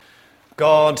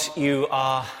God, you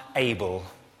are able.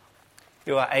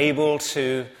 You are able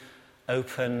to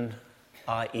open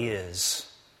our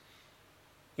ears.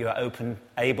 You are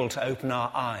able to open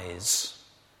our eyes,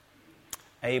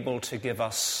 able to give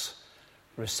us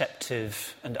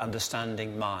receptive and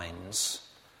understanding minds,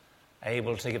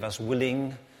 able to give us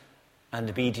willing and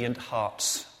obedient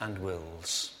hearts and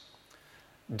wills.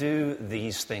 Do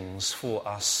these things for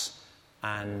us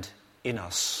and in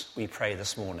us, we pray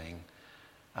this morning,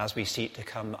 as we seek to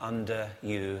come under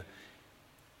you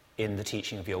in the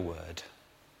teaching of your word.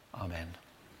 Amen.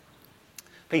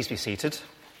 Please be seated.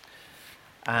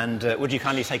 And would you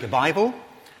kindly take a Bible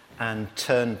and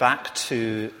turn back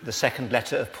to the second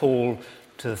letter of Paul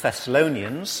to the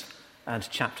Thessalonians and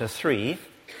chapter 3,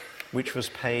 which was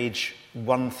page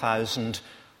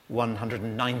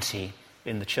 1190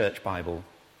 in the Church Bible.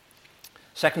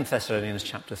 2 Thessalonians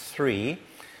chapter 3,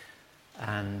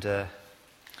 and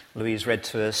Louise read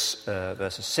to us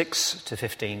verses 6 to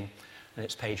 15, and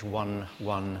it's page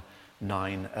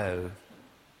 1190.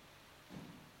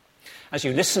 As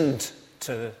you listened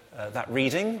to that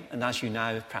reading, and as you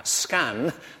now perhaps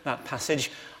scan that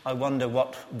passage, I wonder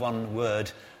what one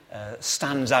word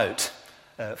stands out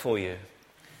for you.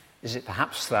 Is it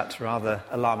perhaps that rather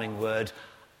alarming word,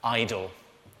 idle?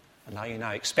 And are you now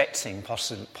expecting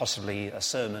possibly a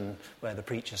sermon where the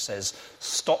preacher says,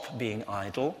 stop being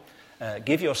idle,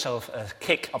 give yourself a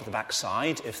kick up the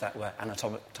backside, if that were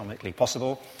anatomically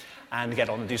possible, and get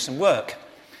on and do some work?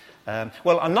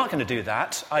 Well, I'm not going to do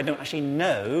that. I don't actually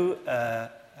know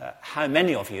how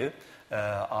many of you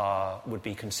would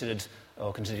be considered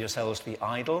or consider yourselves to be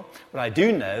idle. What I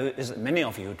do know is that many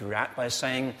of you would react by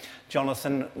saying,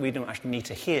 Jonathan, we don't actually need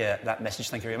to hear that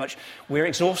message, thank you very much. We're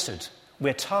exhausted,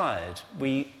 we're tired,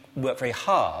 we work very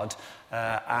hard,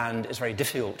 and it's very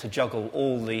difficult to juggle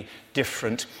all the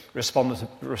different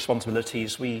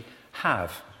responsibilities we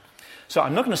have. So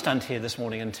I'm not going to stand here this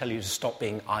morning and tell you to stop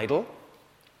being idle.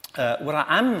 What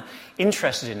I am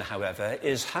interested in, however,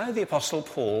 is how the Apostle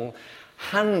Paul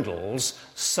handles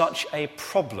such a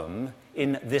problem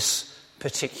in this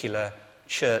particular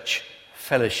church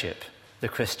fellowship, the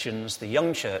Christians, the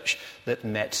young church that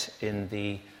met in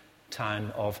the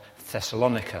town of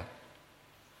Thessalonica.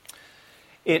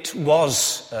 It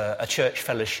was a church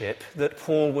fellowship that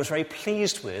Paul was very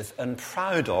pleased with and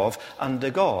proud of under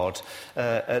God.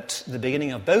 At the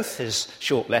beginning of both his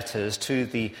short letters to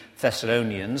the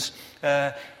Thessalonians,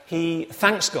 he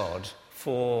thanks God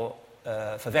for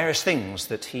various things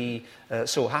that he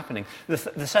saw happening.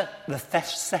 The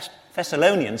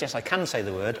Thessalonians, yes, I can say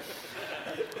the word,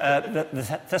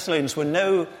 the Thessalonians were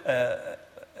no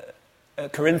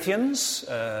Corinthians,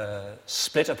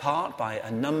 split apart by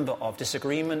a number of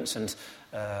disagreements and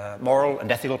moral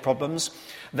and ethical problems.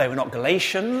 They were not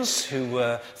Galatians, who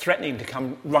were threatening to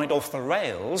come right off the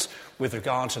rails with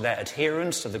regard to their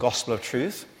adherence to the gospel of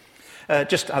truth.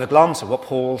 Just to have a glance at what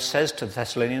Paul says to the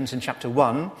Thessalonians in chapter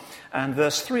 1 and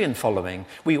verse 3 and following.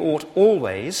 We ought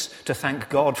always to thank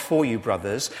God for you,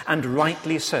 brothers, and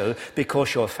rightly so,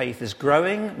 because your faith is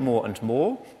growing more and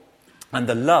more, and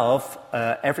the love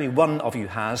every one of you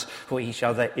has for each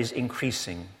other is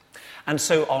increasing. And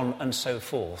so on and so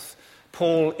forth.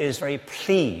 Paul is very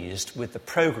pleased with the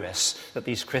progress that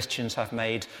these Christians have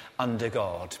made under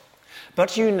God.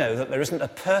 But you know that there isn't a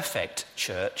perfect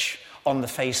church on the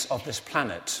face of this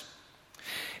planet.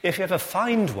 If you ever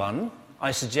find one,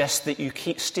 I suggest that you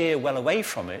steer well away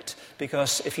from it,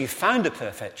 because if you found a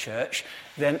perfect church,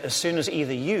 then as soon as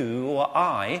either you or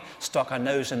I stuck our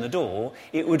nose in the door,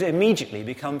 it would immediately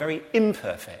become very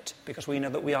imperfect, because we know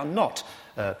that we are not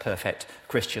perfect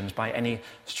Christians by any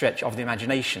stretch of the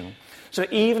imagination. So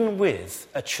even with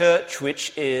a church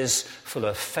which is full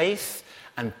of faith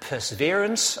and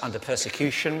perseverance under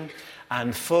persecution,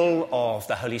 and full of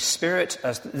the Holy Spirit,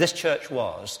 as this church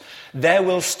was, there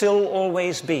will still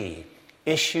always be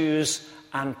issues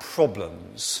and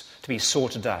problems to be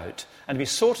sorted out, and to be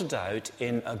sorted out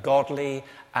in a godly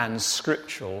and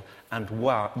scriptural and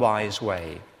wise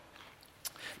way.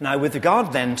 Now, with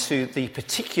regard then to the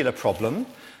particular problem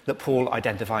that Paul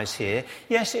identifies here,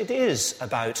 yes, it is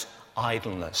about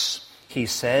idleness. He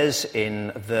says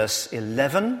in verse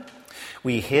 11,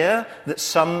 we hear that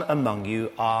some among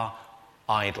you are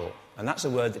idle. And that's a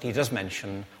word that he does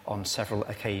mention on several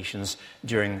occasions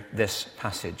during this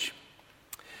passage.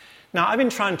 Now, I've been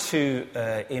trying to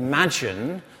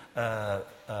imagine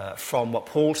from what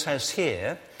Paul says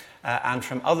here and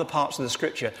from other parts of the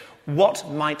Scripture what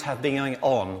might have been going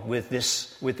on with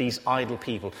these idle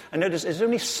people. And notice there's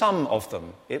only some of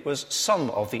them. It was some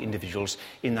of the individuals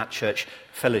in that church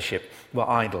fellowship were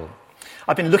idle.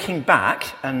 I've been looking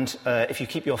back, and if you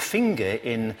keep your finger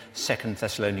in 2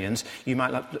 Thessalonians, you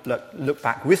might look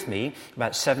back with me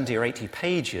about 70 or 80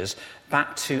 pages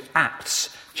back to Acts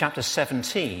chapter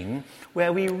 17,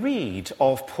 where we read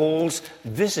of Paul's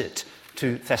visit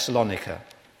to Thessalonica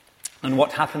and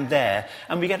what happened there.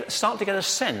 And we start to get a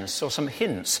sense or some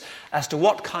hints as to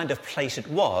what kind of place it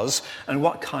was and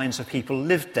what kinds of people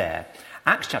lived there.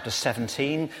 Acts chapter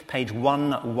 17, page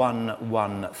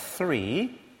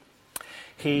 1113.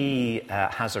 He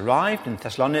has arrived in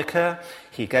Thessalonica.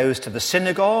 He goes to the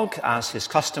synagogue, as his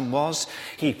custom was.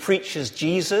 He preaches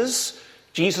Jesus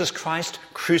Christ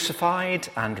crucified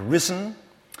and risen,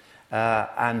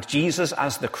 and Jesus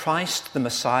as the Christ, the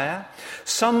Messiah.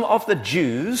 Some of the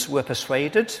Jews were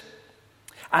persuaded,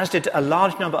 as did a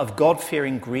large number of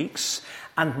God-fearing Greeks,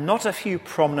 and not a few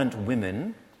prominent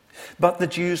women. But the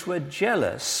Jews were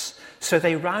jealous, so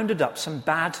they rounded up some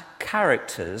bad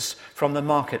characters from the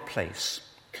marketplace,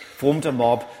 formed a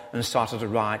mob, and started a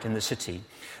riot in the city.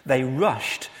 They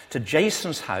rushed to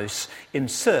Jason's house in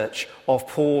search of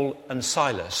Paul and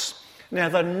Silas. Now,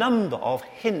 there are a number of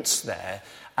hints there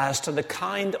as to the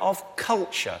kind of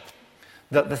culture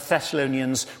that the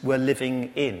Thessalonians were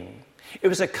living in. It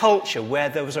was a culture where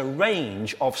there was a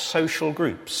range of social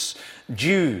groups: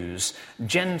 Jews,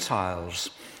 Gentiles,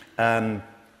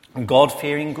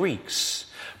 God-fearing Greeks,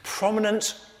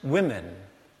 prominent women,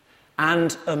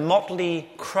 and a motley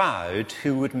crowd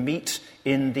who would meet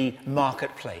in the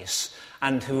marketplace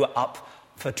and who were up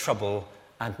for trouble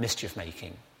and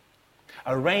mischief-making.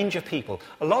 A range of people,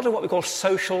 a lot of what we call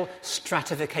social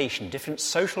stratification, different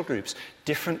social groups,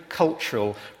 different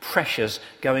cultural pressures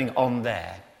going on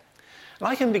there. And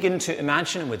I can begin to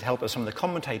imagine, with the help of some of the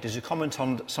commentators who comment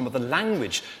on some of the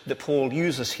language that Paul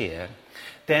uses here,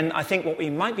 then I think what we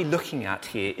might be looking at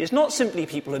here is not simply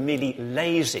people who are merely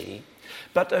lazy,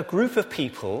 but a group of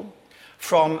people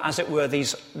from, as it were,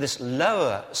 this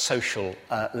lower social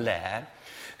layer,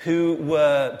 who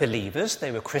were believers,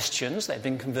 they were Christians, they'd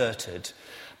been converted,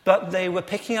 but they were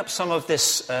picking up some of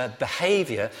this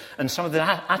behaviour and some of the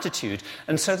attitude,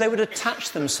 and so they would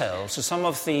attach themselves to some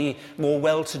of the more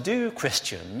well-to-do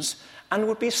Christians and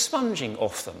would be sponging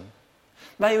off them.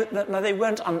 They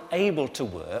weren't unable to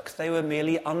work, they were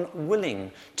merely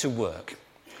unwilling to work.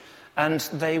 And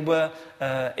they were,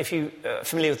 if you're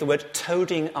familiar with the word,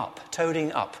 toadying up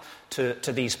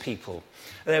to these people.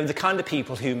 They were the kind of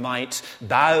people who might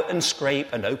bow and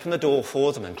scrape and open the door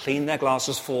for them and clean their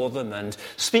glasses for them and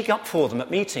speak up for them at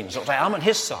meetings, or say, I'm on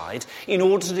his side, in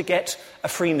order to get a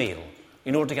free meal,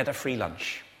 in order to get a free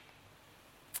lunch.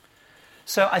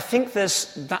 So I think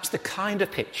that's the kind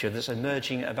of picture that's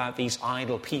emerging about these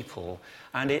idle people.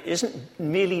 And it isn't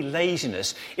merely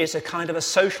laziness, it's a kind of a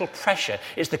social pressure.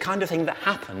 It's the kind of thing that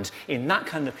happened in that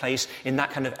kind of place, in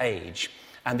that kind of age.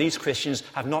 And these Christians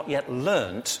have not yet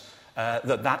learnt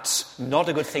that that's not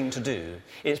a good thing to do.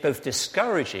 It's both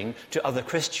discouraging to other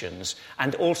Christians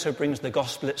and also brings the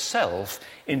gospel itself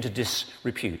into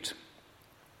disrepute.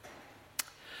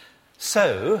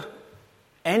 So,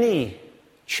 any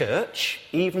church,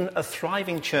 even a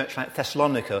thriving church like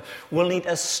Thessalonica, will need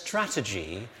a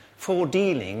strategy for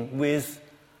dealing with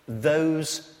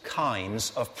those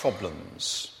kinds of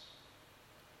problems.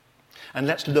 And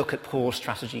let's look at Paul's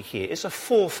strategy here. It's a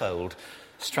fourfold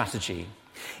strategy.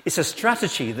 It's a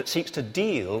strategy that seeks to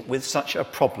deal with such a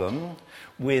problem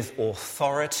with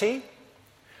authority,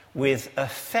 with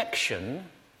affection,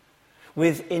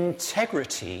 with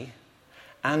integrity,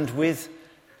 and with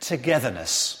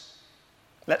togetherness.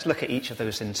 Let's look at each of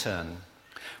those in turn.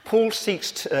 Paul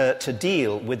seeks to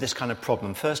deal with this kind of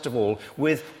problem, first of all,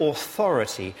 with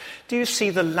authority. Do you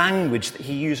see the language that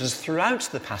he uses throughout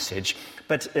the passage,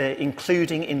 but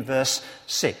including in verse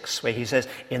 6, where he says,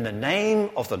 in the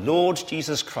name of the Lord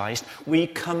Jesus Christ, we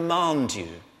command you.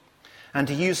 And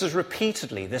he uses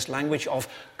repeatedly this language of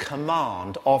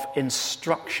command, of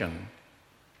instruction.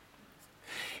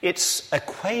 It's a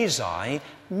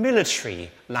quasi-military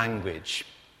language.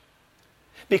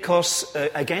 Because,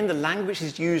 again, the language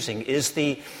he's using is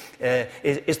the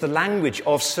language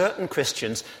of certain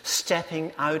Christians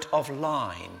stepping out of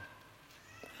line,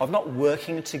 of not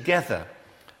working together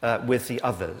with the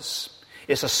others.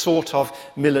 It's a sort of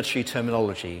military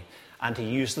terminology, and he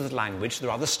uses the language, the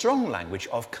rather strong language,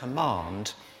 of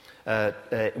command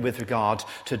with regard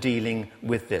to dealing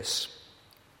with this.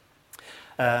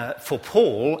 For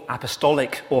Paul,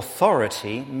 apostolic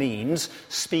authority means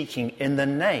speaking in the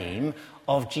name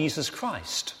of Jesus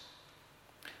Christ.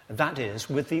 That is,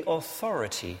 with the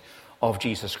authority of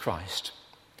Jesus Christ.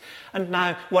 And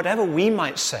now, whatever we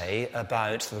might say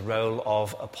about the role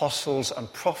of apostles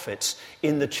and prophets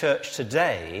in the church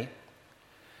today,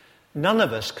 none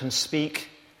of us can speak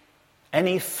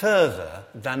any further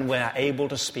than we're able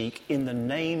to speak in the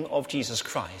name of Jesus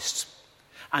Christ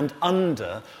and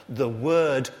under the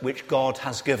word which God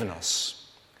has given us.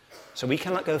 So we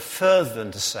cannot go further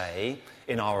than to say,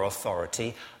 in our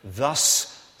authority,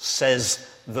 "Thus says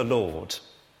the Lord."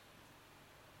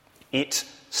 It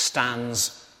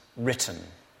stands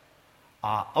written.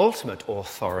 Our ultimate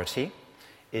authority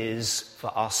is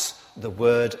for us the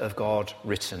word of God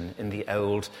written in the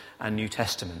Old and New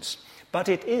Testaments. But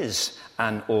it is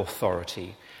an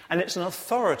authority, and it's an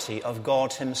authority of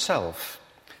God himself.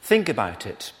 Think about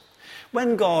it.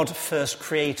 When God first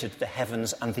created the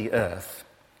heavens and the earth,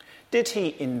 did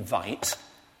he invite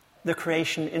the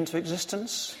creation into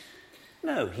existence?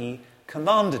 No, he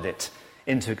commanded it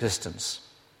into existence.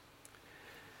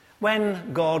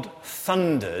 When God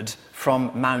thundered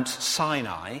from Mount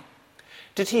Sinai,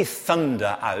 did he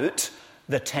thunder out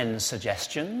the 10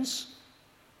 suggestions?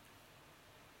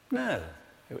 No,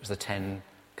 it was the 10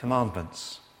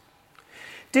 commandments.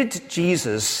 Did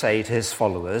Jesus say to his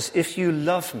followers, "If you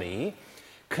love me,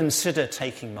 consider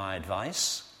taking my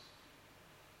advice"?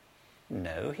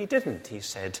 No, he didn't. He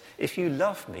said, "If you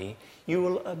love me, you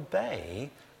will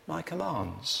obey my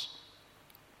commands."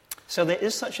 So there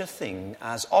is such a thing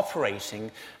as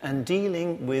operating and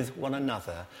dealing with one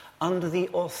another under the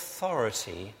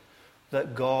authority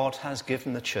that God has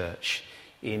given the church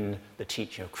in the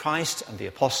teaching of Christ and the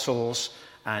apostles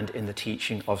and in the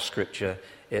teaching of Scripture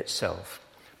itself.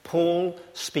 Paul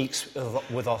speaks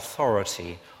with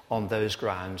authority on those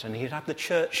grounds, and he'd have the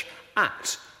church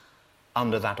act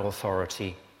under that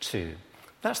authority too.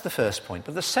 That's the first point.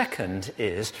 But the second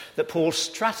is that Paul's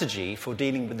strategy for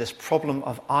dealing with this problem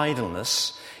of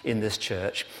idleness in this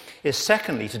church is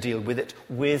secondly to deal with it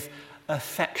with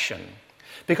affection.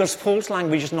 Because Paul's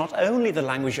language is not only the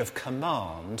language of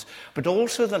command, but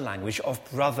also the language of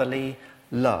brotherly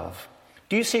love.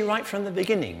 Do you see right from the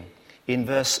beginning, in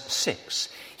verse 6,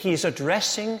 he is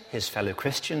addressing his fellow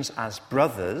Christians as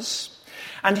brothers,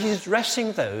 and he's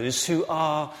addressing those who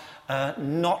are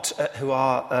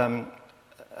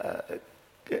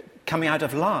coming out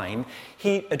of line.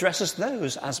 He addresses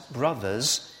those as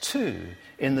brothers too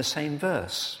in the same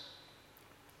verse.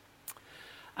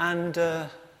 And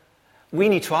we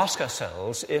need to ask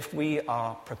ourselves if we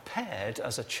are prepared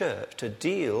as a church to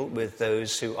deal with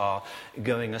those who are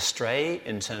going astray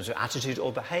in terms of attitude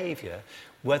or behaviour,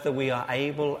 whether we are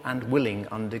able and willing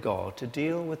under God to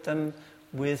deal with them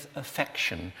with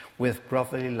affection, with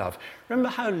brotherly love. Remember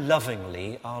how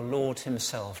lovingly our Lord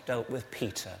himself dealt with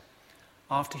Peter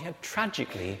after he had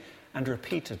tragically and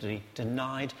repeatedly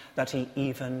denied that he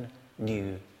even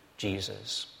knew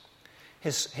Jesus.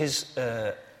 His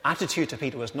attitude to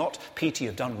Peter was not, "Peter,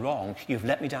 you've done wrong, you've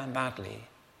let me down badly."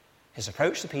 His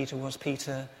approach to Peter was,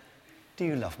 "Peter, do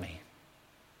you love me?"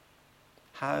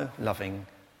 How loving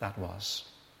that was.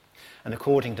 And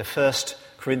according to 1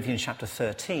 Corinthians chapter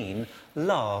 13,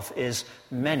 love is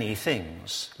many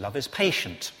things. Love is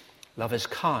patient. Love is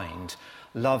kind.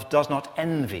 Love does not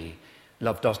envy.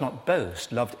 Love does not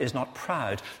boast. Love is not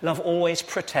proud. Love always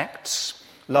protects.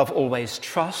 Love always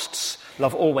trusts.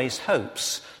 Love always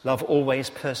hopes. Love always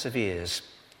perseveres.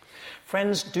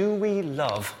 Friends, do we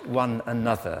love one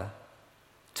another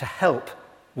to help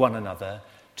one another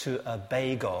to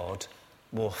obey God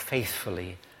more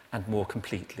faithfully and more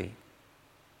completely?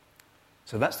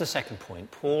 So that's the second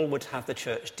point. Paul would have the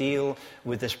church deal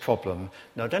with this problem,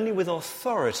 not only with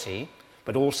authority,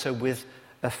 but also with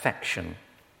affection.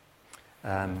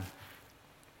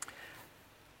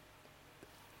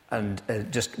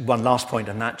 Just one last point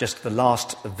on that, just the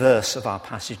last verse of our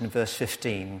passage in verse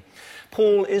 15.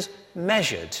 Paul is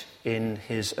measured in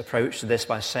his approach to this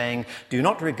by saying, "Do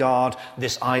not regard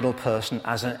this idle person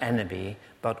as an enemy,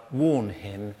 but warn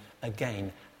him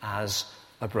again as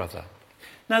a brother."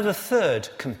 Now, the third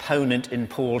component in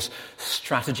Paul's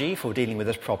strategy for dealing with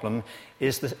this problem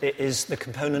is the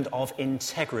component of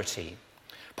integrity.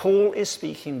 Paul is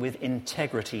speaking with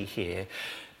integrity here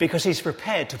because he's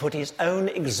prepared to put his own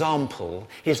example,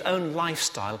 his own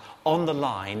lifestyle on the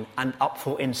line and up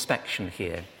for inspection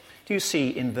here. Do you see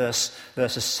in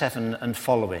verses 7 and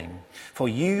following? "For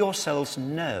you yourselves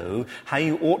know how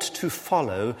you ought to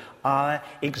follow our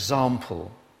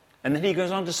example." And then he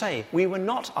goes on to say, we were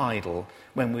not idle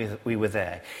when we were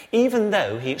there. Even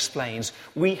though, he explains,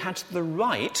 we had the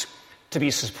right to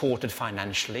be supported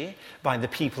financially by the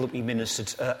people that we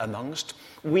ministered amongst,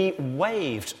 we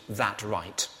waived that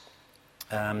right.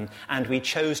 And we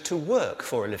chose to work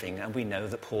for a living. And we know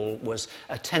that Paul was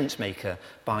a tent maker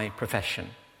by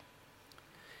profession.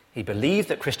 He believed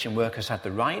that Christian workers had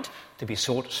the right to be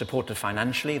supported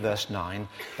financially, verse 9,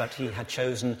 but he had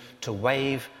chosen to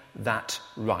waive that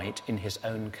right in his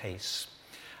own case.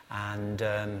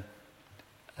 And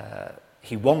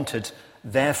he wanted,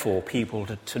 therefore, people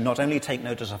to not only take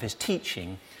notice of his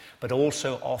teaching, but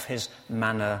also of his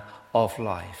manner of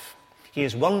life. He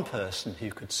is one person who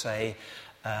could say,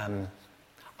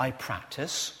 I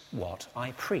practice what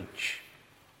I preach.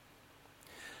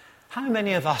 How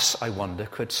many of us, I wonder,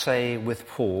 could say with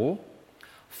Paul,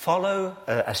 follow,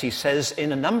 as he says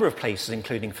in a number of places,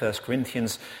 including 1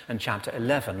 Corinthians and chapter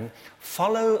 11,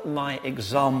 follow my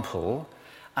example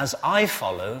as I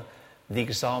follow the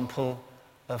example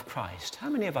of Christ? How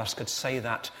many of us could say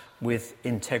that with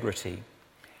integrity?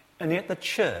 And yet the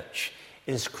church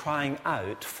is crying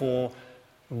out for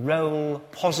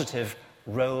positive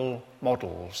role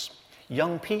models.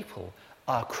 Young people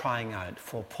are crying out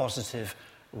for positive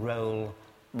role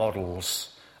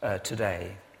models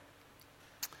today.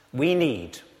 We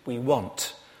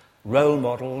want role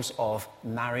models of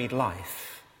married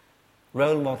life,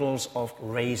 role models of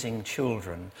raising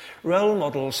children, role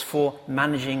models for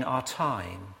managing our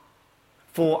time,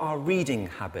 for our reading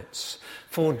habits,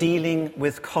 for dealing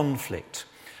with conflict,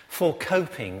 for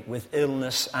coping with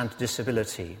illness and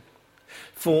disability,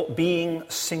 for being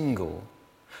single,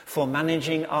 for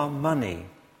managing our money,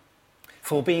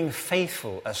 for being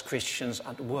faithful as Christians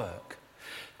at work.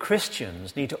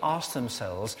 Christians need to ask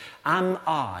themselves, am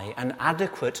I an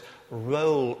adequate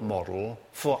role model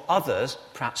for others,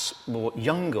 perhaps more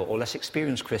younger or less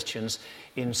experienced Christians,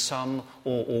 in some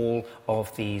or all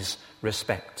of these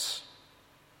respects?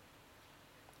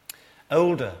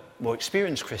 Older, more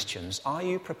experienced Christians, are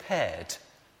you prepared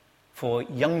for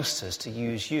youngsters to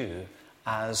use you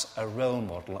as a role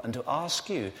model and to ask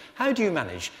you, how do you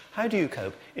manage, how do you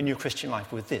cope in your Christian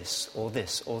life with this or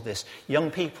this or this?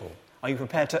 Young people, are you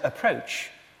prepared to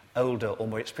approach older or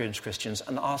more experienced Christians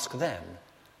and ask them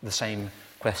the same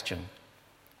question?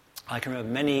 I can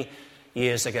remember many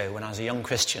years ago when I was a young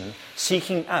Christian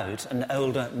seeking out an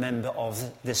older member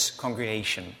of this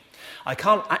congregation. I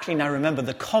can't actually now remember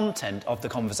the content of the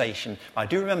conversation, but I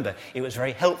do remember it was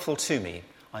very helpful to me.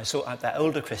 I sought out that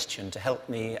older Christian to help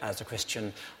me as a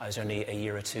Christian. I was only a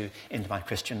year or two into my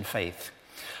Christian faith.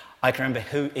 I can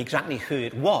remember exactly who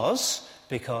it was,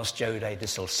 because Joe Dade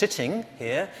is still sitting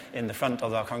here in the front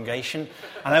of our congregation.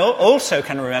 And I also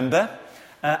can remember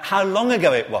how long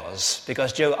ago it was,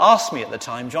 because Joe asked me at the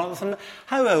time, Jonathan,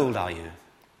 how old are you?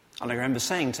 And I remember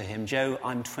saying to him, Joe,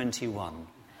 I'm 21.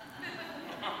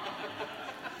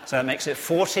 So that makes it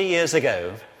 40 years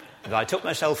ago that I took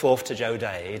myself off to Joe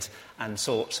Dade and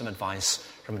sought some advice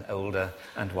from an older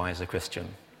and wiser Christian.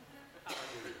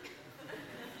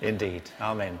 Indeed.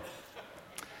 Amen.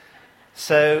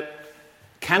 So,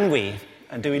 can we,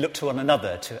 and do we look to one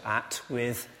another to act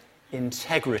with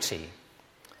integrity?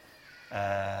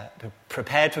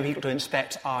 Prepared for people to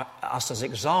inspect us as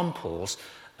examples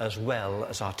as well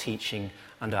as our teaching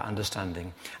and our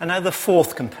understanding. And now the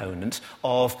fourth component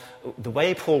of the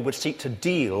way Paul would seek to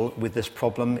deal with this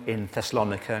problem in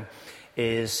Thessalonica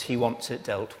is he wants it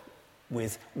dealt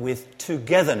with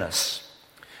togetherness.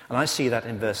 And I see that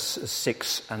in verse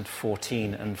 6 and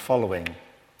 14 and following,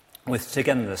 with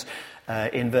togetherness.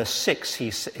 In verse 6,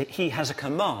 he has a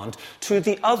command to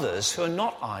the others who are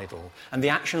not idle, and the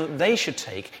action that they should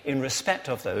take in respect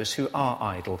of those who are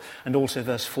idle. And also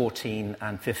verse 14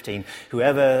 and 15,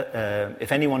 whoever,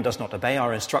 if anyone does not obey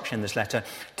our instruction in this letter,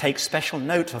 take special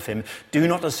note of him, do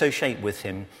not associate with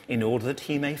him, in order that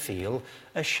he may feel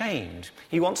ashamed.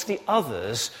 He wants the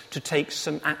others to take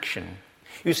some action.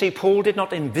 You see, Paul did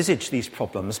not envisage these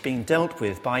problems being dealt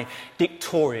with by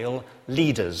dictatorial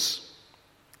leaders.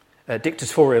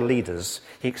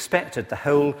 He expected the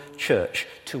whole church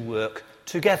to work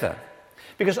together.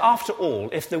 Because after all,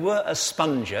 if there were a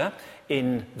sponger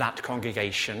in that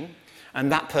congregation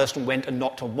and that person went and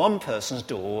knocked on one person's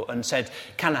door and said,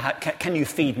 can you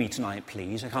feed me tonight,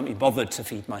 please? I can't be bothered to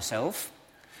feed myself.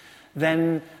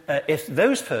 Then if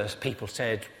those people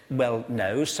said, well,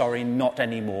 no, sorry, not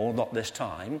anymore, not this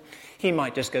time, he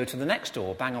might just go to the next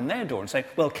door, bang on their door and say,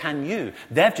 well, can you?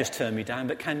 They've just turned me down,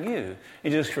 but can you?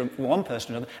 He just from one person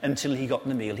to another until he got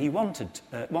the meal he wanted.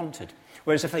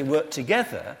 Whereas if they work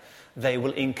together, they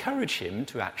will encourage him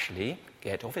to actually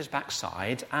get off his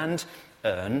backside and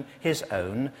earn his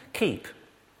own keep.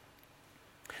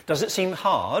 Does it seem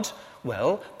hard?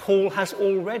 Well, Paul has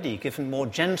already given more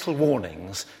gentle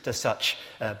warnings to such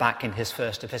back in his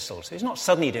first epistle. So he's not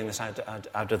suddenly doing this out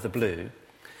of the blue.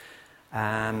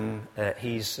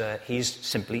 He's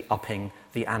simply upping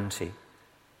the ante.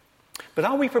 But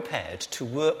are we prepared to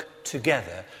work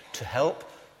together to help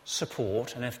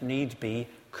support, and if need be,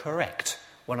 correct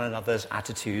one another's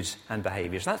attitudes and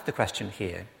behaviours? That's the question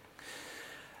here.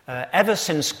 Ever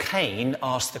since Cain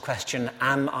asked the question,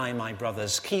 "Am I my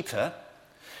brother's keeper?"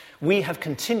 we have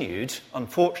continued,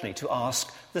 unfortunately, to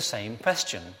ask the same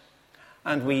question.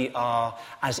 And we are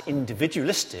as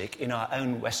individualistic in our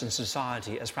own Western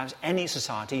society as perhaps any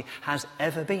society has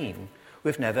ever been.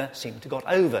 We've never seemed to got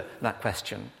over that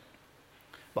question.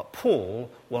 But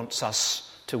Paul wants us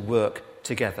to work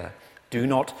together. Do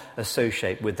not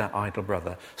associate with that idle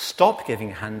brother. Stop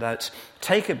giving handouts.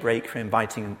 Take a break from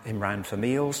inviting him round for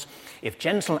meals. If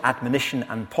gentle admonition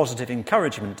and positive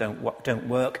encouragement don't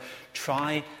work,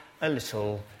 try a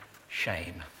little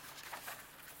shame.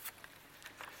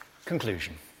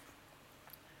 Conclusion.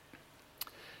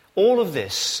 All of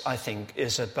this, I think,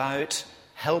 is about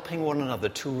helping one another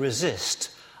to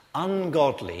resist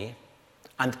ungodly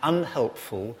and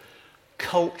unhelpful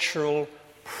cultural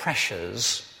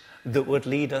pressures that would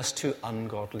lead us to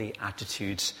ungodly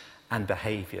attitudes and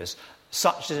behaviours,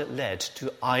 such as it led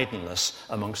to idleness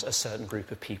amongst a certain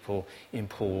group of people in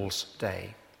Paul's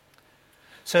day.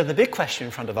 So the big question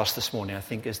in front of us this morning, I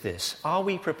think, is this: are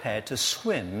we prepared to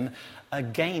swim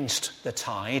against the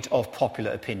tide of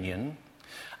popular opinion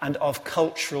and of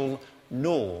cultural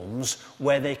norms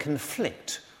where they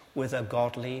conflict with a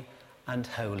godly and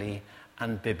holy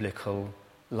and biblical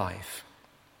life?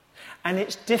 And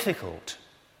it's difficult.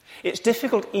 It's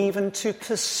difficult even to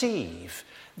perceive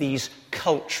these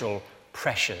cultural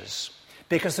pressures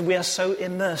because we are so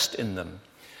immersed in them.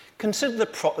 Consider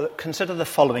the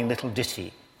following little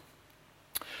ditty.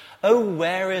 "Oh,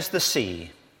 where is the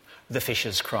sea?" the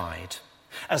fishers cried,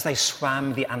 as they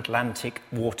swam the Atlantic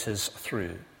waters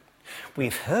through.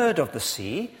 "We've heard of the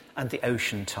sea and the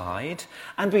ocean tide,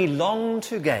 and we long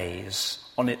to gaze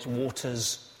on its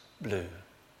waters blue."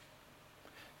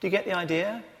 Do you get the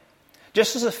idea?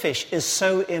 Just as a fish is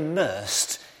so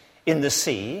immersed in the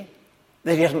sea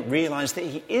that he doesn't realise that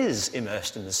he is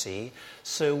immersed in the sea,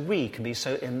 so we can be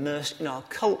so immersed in our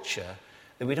culture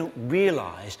that we don't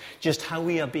realise just how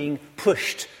we are being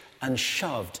pushed and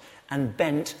shoved and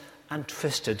bent and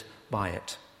twisted by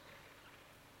it.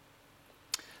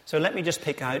 So let me just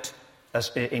pick out,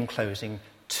 in closing,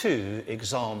 2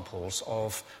 examples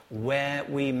of where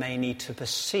we may need to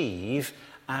perceive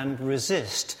and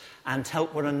resist and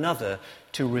help one another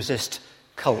to resist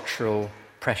cultural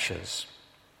pressures.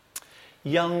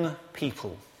 Young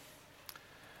people.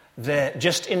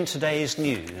 Just in today's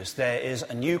news, there is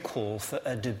a new call for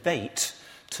a debate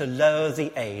to lower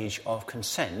the age of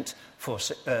consent for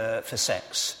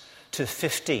sex to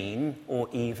 15 or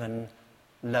even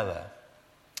lower.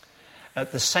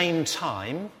 At the same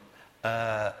time,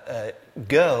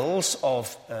 girls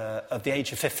of the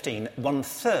age of 15,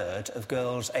 1/3 of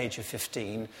girls age of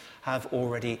 15 have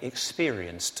already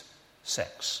experienced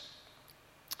sex.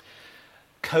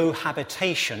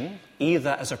 Cohabitation,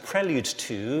 either as a prelude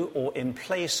to or in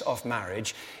place of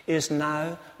marriage, is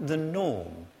now the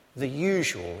norm, the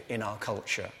usual in our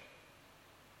culture.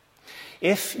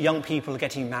 If young people are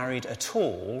getting married at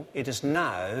all, it is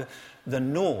now the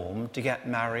norm to get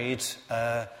married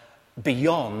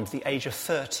beyond the age of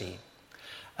 30.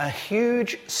 A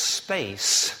huge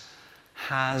space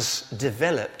has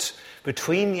developed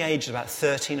between the age of about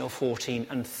 13 or 14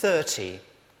 and 30,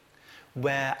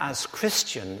 where as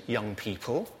Christian young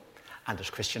people, and as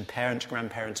Christian parents,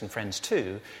 grandparents and friends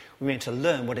too, we need to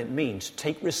learn what it means to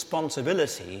take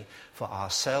responsibility for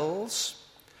ourselves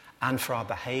and for our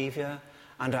behaviour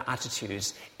and our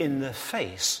attitudes in the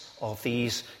face of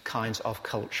these kinds of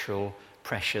cultural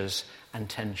pressures and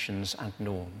tensions and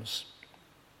norms.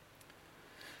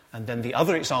 And then the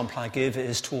other example I give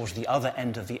is towards the other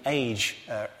end of the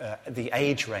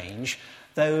age range,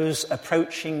 those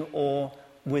approaching or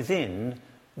within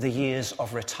the years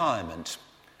of retirement.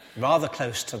 Rather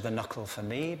close to the knuckle for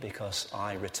me because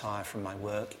I retire from my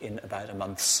work in about a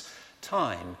month's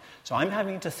time. So I'm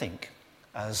having to think,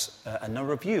 as a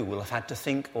number of you will have had to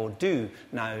think or do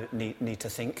now need to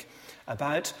think,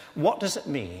 about what does it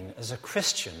mean as a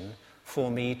Christian for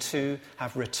me to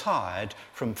have retired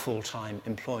from full-time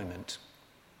employment.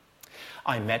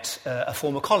 I met a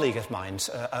former colleague of mine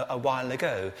a while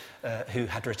ago who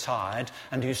had retired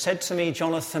and who said to me,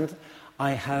 "Jonathan,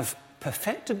 I have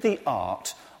perfected the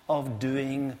art of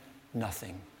doing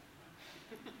nothing."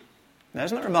 Now,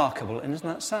 isn't that remarkable and isn't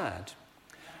that sad?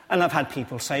 And I've had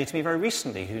people say to me very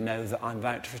recently who know that I'm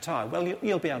about to retire, "Well,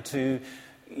 you'll be able to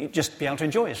just be able to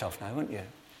enjoy yourself now, won't you?"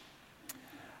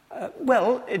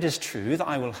 Well, it is true that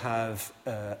I will have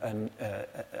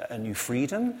a new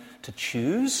freedom to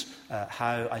choose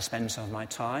how I spend some of my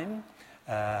time,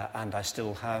 and I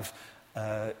still have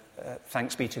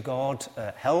thanks be to God,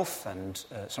 health and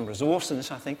some resource in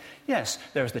this, I think. Yes,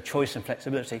 there is the choice and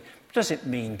flexibility. But does it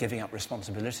mean giving up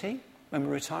responsibility when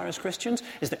we retire as Christians?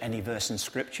 Is there any verse in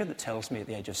Scripture that tells me at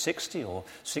the age of 60 or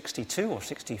 62 or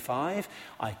 65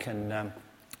 I can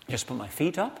just put my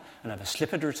feet up and have a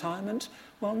slippered retirement?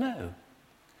 Well, no.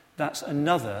 That's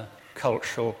another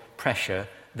cultural pressure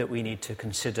that we need to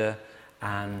consider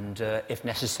and, if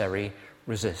necessary,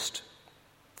 resist.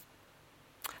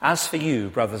 As for you,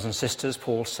 brothers and sisters,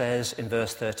 Paul says in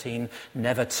verse 13,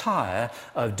 never tire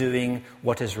of doing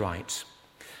what is right.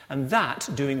 And that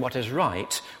doing what is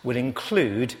right will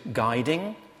include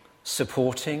guiding,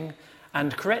 supporting,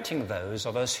 and correcting those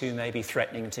of us who may be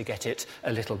threatening to get it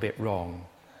a little bit wrong.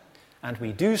 And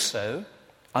we do so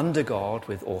under God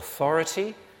with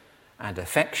authority and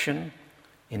affection,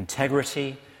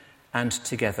 integrity and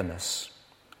togetherness,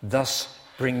 thus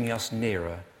bringing us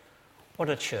nearer what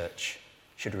a church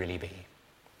should really be.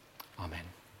 Amen.